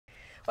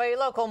Well, your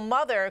local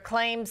mother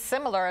claims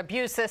similar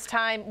abuse, this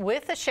time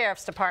with the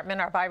Sheriff's Department.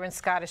 Our Byron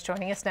Scott is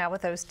joining us now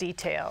with those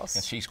details.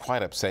 And she's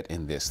quite upset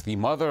in this. The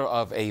mother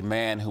of a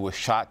man who was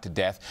shot to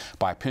death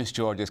by Prince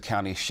George's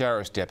County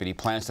Sheriff's deputy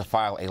plans to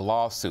file a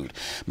lawsuit.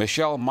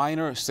 Michele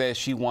Minor says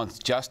she wants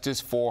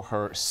justice for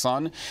her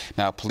son.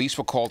 Now, police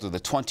were called to the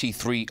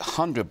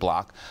 2300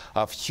 block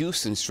of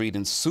Houston Street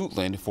in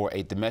Suitland for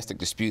a domestic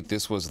dispute.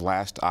 This was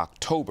last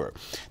October.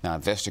 Now,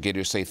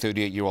 investigators say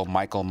 38-year-old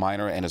Michael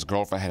Minor and his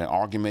girlfriend had an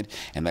argument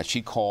and that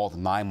she called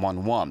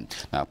 911.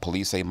 Now,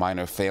 police say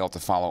Minor failed to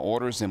follow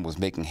orders and was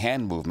making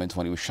hand movements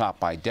when he was shot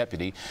by a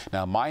deputy.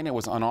 Now, Minor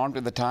was unarmed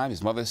at the time.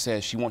 His mother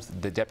says she wants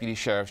the deputy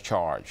sheriff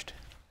charged.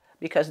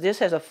 Because this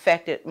has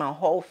affected my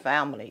whole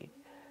family.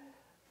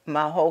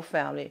 My whole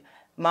family.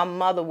 My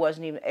mother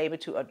wasn't even able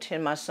to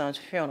attend my son's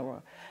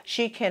funeral.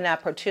 She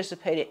cannot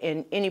participate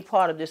in any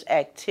part of this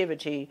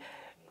activity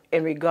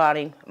in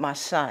regarding my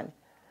son.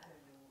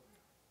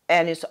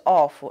 And it's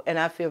awful, and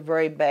I feel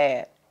very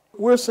bad.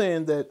 We're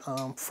saying that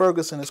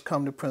Ferguson has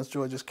come to Prince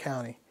George's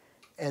County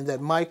and that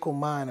Michael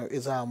Minor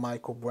is our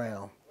Michael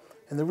Brown.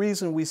 And the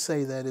reason we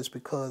say that is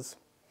because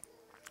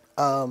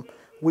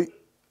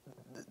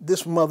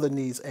this mother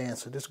needs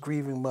answers, this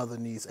grieving mother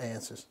needs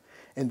answers.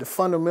 And the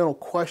fundamental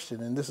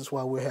question, and this is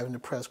why we're having the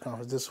press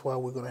conference, this is why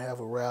we're going to have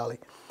a rally,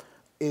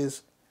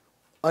 is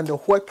under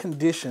what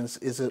conditions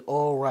is it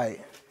all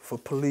right for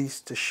police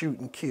to shoot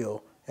and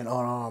kill an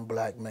unarmed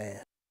black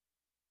man?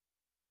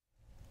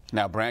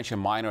 Now, Branch and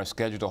Minor are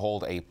scheduled to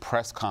hold a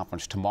press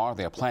conference tomorrow.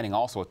 They are planning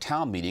also a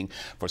town meeting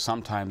for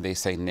sometime, they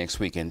say, next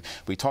week. And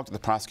we talked to the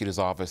prosecutor's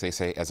office. They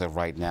say, as of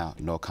right now,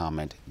 no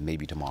comment,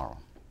 maybe tomorrow.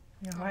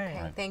 All right.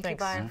 Okay. Thank you,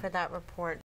 Byron, for that report.